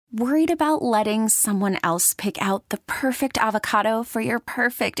Worried about letting someone else pick out the perfect avocado for your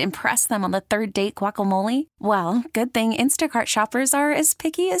perfect impress them on the third date guacamole? Well, good thing Instacart shoppers are as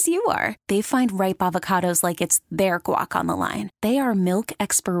picky as you are. They find ripe avocados like it's their guac on the line. They are milk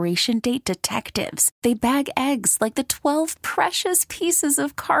expiration date detectives. They bag eggs like the 12 precious pieces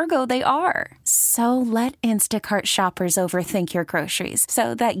of cargo they are. So let Instacart shoppers overthink your groceries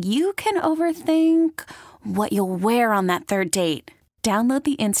so that you can overthink what you'll wear on that third date. Download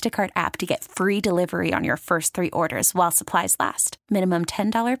the Instacart app to get free delivery on your first 3 orders while supplies last. Minimum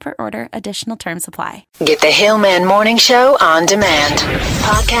 $10 per order. Additional terms apply. Get the Hillman Morning Show on demand.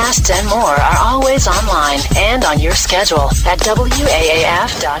 Podcasts and more are always online and on your schedule at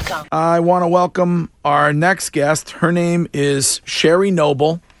WAAF.com. I want to welcome our next guest. Her name is Sherrie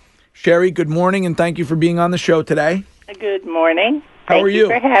Noble. Sherrie, good morning, and thank you for being on the show today. Good morning. How are you?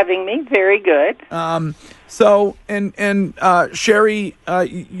 Thank you for having me. Very good. Sherrie,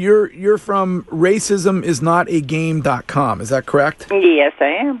 you're from racismisnotagame.com. Is that correct? Yes, I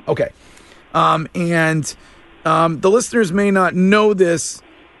am. Okay. The listeners may not know this,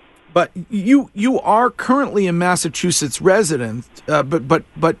 but you are currently a Massachusetts resident, but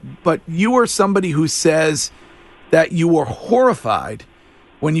you are somebody who says that you were horrified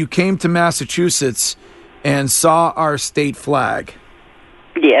when you came to Massachusetts and saw our state flag.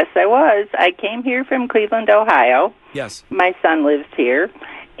 Yes, I was. I came here from Cleveland, Ohio. Yes. My son lives here,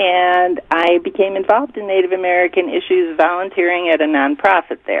 and I became involved in Native American issues volunteering at a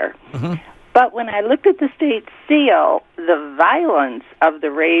nonprofit there. Mm-hmm. But when I looked at the state seal, the violence of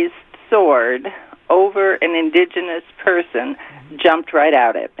the raised sword over an indigenous person jumped right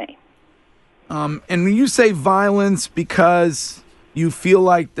out at me. And when you say violence, because you feel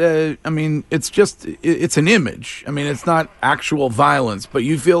like it's an image. I mean, it's not actual violence, but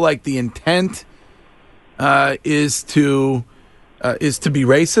you feel like the intent is to be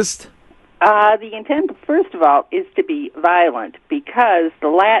racist? The intent, first of all, is to be violent because the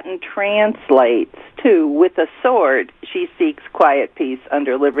Latin translates to, with a sword, she seeks quiet peace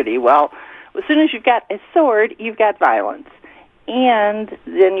under liberty. Well, as soon as you've got a sword, you've got violence. And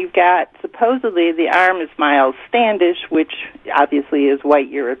then you've got, supposedly, the arm is Miles Standish, which obviously is white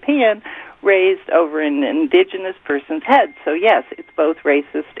European, raised over an indigenous person's head. So, yes, it's both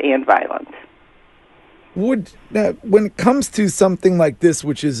racist and violent. When it comes to something like this,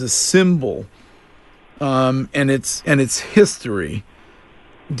 which is a symbol, and its history,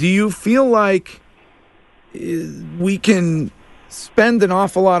 do you feel like we can spend an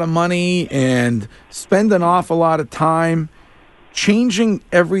awful lot of money and spend an awful lot of time changing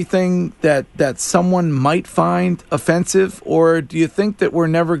everything that someone might find offensive, or do you think that we're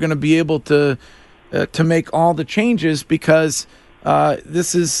never going to be able to make all the changes because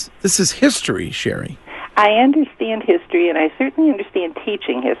this is history, Sherrie? I understand history, and I certainly understand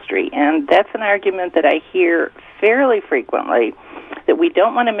teaching history, and that's an argument that I hear fairly frequently, that we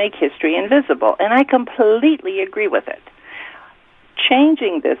don't want to make history invisible, and I completely agree with it.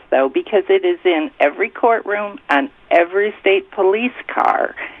 Changing this, though, because it is in every courtroom, on every state police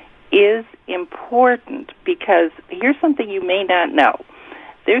car, is important because here's something you may not know.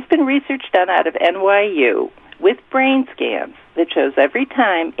 There's been research done out of NYU with brain scans that shows every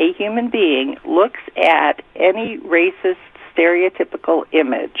time a human being looks at any racist stereotypical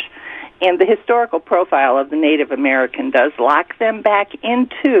image, and the historical profile of the Native American does lock them back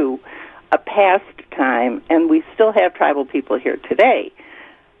into a past time, and we still have tribal people here today.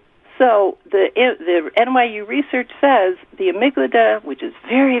 So the NYU research says the amygdala, which is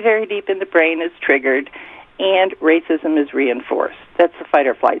very, very deep in the brain, is triggered, and racism is reinforced. That's the fight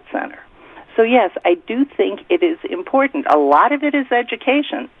or flight center. So yes, I do think it is important. A lot of it is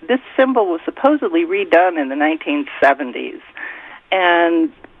education. This symbol was supposedly redone in the 1970s,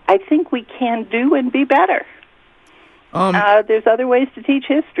 and I think we can do and be better. There's other ways to teach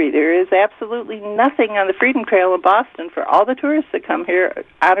history. There is absolutely nothing on the Freedom Trail in Boston for all the tourists that come here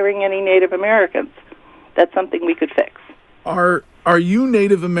honoring any Native Americans. That's something we could fix. Are you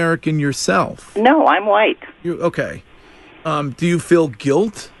Native American yourself? No, I'm white. Okay. Do you feel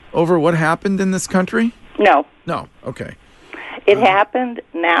guilt over what happened in this country? No. No. Okay. It happened.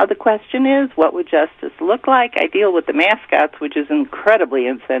 Now the question is, what would justice look like? I deal with the mascots, which is incredibly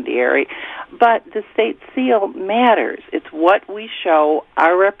incendiary, but the state seal matters. It's what we show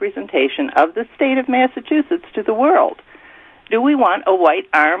our representation of the state of Massachusetts to the world. Do we want a white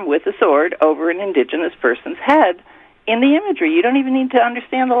arm with a sword over an indigenous person's head in the imagery? You don't even need to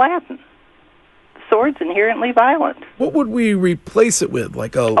understand the Latin. sword's inherently violent. What would we replace it with?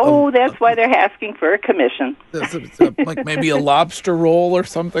 Like that's why they're asking for a commission. Like maybe a lobster roll or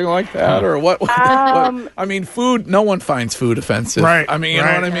something like that, or what? I mean, food. No one finds food offensive, right? I mean, you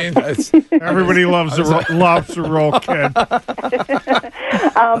know what I mean. Everybody loves a lobster roll, kid.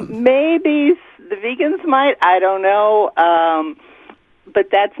 Maybe the vegans might. I don't know, but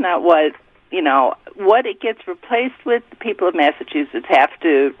that's not what. What it gets replaced with, the people of Massachusetts have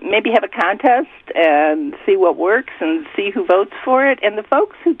to maybe have a contest and see what works and see who votes for it. And the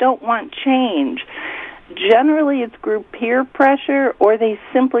folks who don't want change, generally it's group peer pressure or they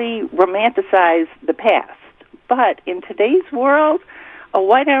simply romanticize the past. But in today's world, a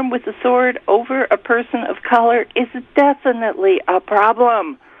white arm with a sword over a person of color is definitely a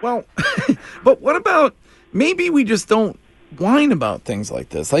problem. Well, but what about maybe we just don't whine about things like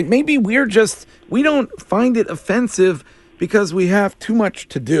this? Like maybe we don't find it offensive because we have too much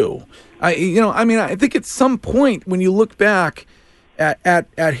to do. I think at some point when you look back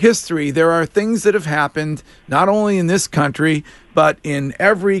at history, there are things that have happened not only in this country but in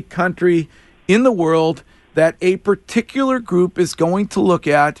every country in the world that a particular group is going to look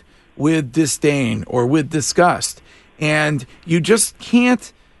at with disdain or with disgust, and you just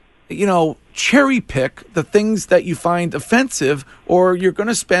can't cherry pick the things that you find offensive, or you're going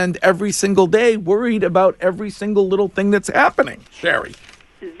to spend every single day worried about every single little thing that's happening. Sherrie.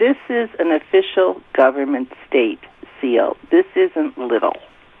 This is an official government state seal. This isn't little.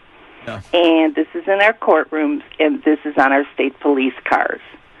 No. And this is in our courtrooms, and this is on our state police cars.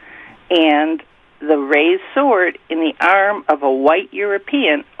 And the raised sword in the arm of a white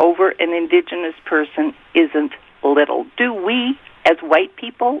European over an indigenous person isn't little. Do we, as white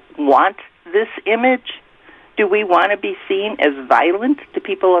people, want this image? Do we want to be seen as violent to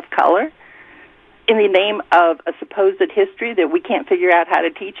people of color in the name of a supposed history that we can't figure out how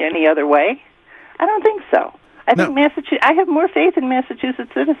to teach any other way? I don't think so. I think I have more faith in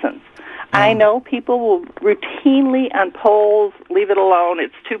Massachusetts citizens. I know people will routinely on polls, leave it alone,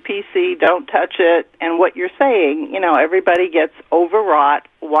 it's too PC, don't touch it, and what you're saying, everybody gets overwrought,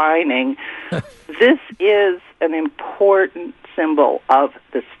 whining. This is an important symbol of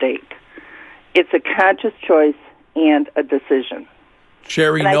the state. It's a conscious choice and a decision.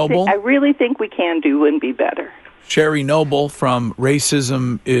 Sherrie Noble? I really think we can do and be better. Sherrie Noble from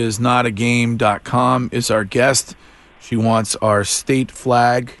racismisnotagame.com is our guest. She wants our state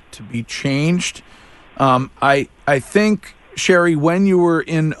flag to be changed. I think, Sherrie, when you were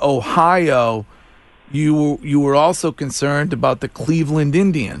in Ohio, you were also concerned about the Cleveland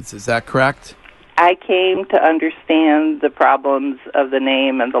Indians. Is that correct? I came to understand the problems of the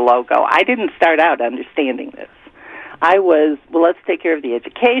name and the logo. I didn't start out understanding this. I was, let's take care of the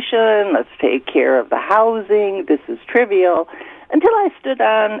education, let's take care of the housing, this is trivial, until I stood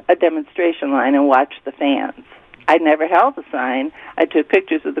on a demonstration line and watched the fans. I never held a sign. I took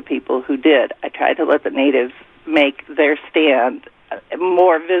pictures of the people who did. I tried to let the natives make their stand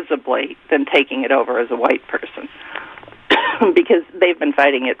more visibly than taking it over as a white person because they've been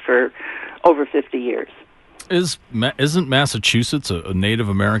fighting it for over 50 years. Isn't Massachusetts a Native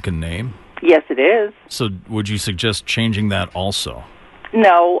American name? Yes, it is. So would you suggest changing that also?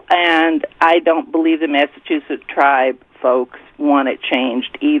 No, and I don't believe the Massachusetts tribe folks want it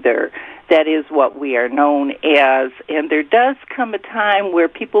changed either. That is what we are known as, and there does come a time where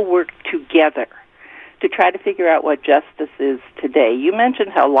people work together to try to figure out what justice is today. You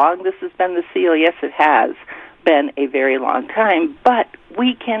mentioned how long this has been the seal. Yes, it has been a very long time, but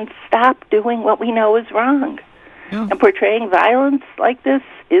we can stop doing what we know is wrong. Yeah. And portraying violence like this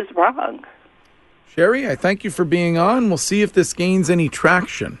is wrong. Sherrie, I thank you for being on. We'll see if this gains any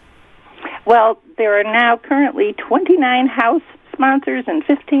traction. Well, there are now currently 29 House sponsors and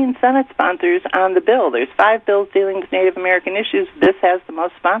 15 Senate sponsors on the bill. There's 5 bills dealing with Native American issues. This has the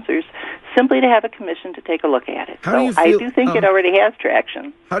most sponsors, simply to have a commission to take a look at it. I do think it already has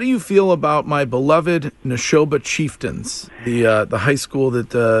traction. How do you feel about my beloved Neshoba Chieftains, the high school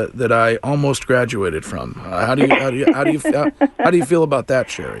that I almost graduated from? How do you feel about that,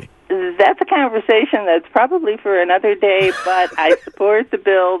 Sherrie? That's a conversation that's probably for another day, but I support the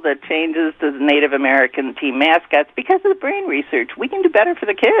bill that changes the Native American team mascots because of the brain research. We can do better for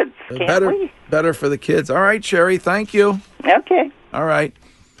the kids, can't we? Better for the kids. All right, Sherrie, thank you. Okay. All right.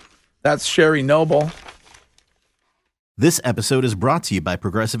 That's Sherrie Noble. This episode is brought to you by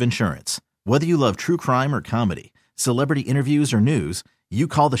Progressive Insurance. Whether you love true crime or comedy, celebrity interviews or news, you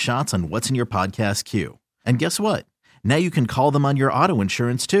call the shots on what's in your podcast queue. And guess what? Now you can call them on your auto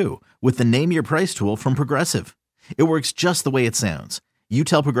insurance, too, with the Name Your Price tool from Progressive. It works just the way it sounds. You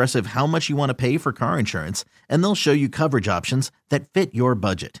tell Progressive how much you want to pay for car insurance, and they'll show you coverage options that fit your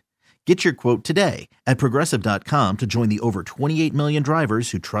budget. Get your quote today at Progressive.com to join the over 28 million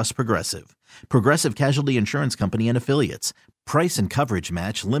drivers who trust Progressive. Progressive Casualty Insurance Company and Affiliates. Price and coverage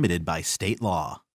match limited by state law.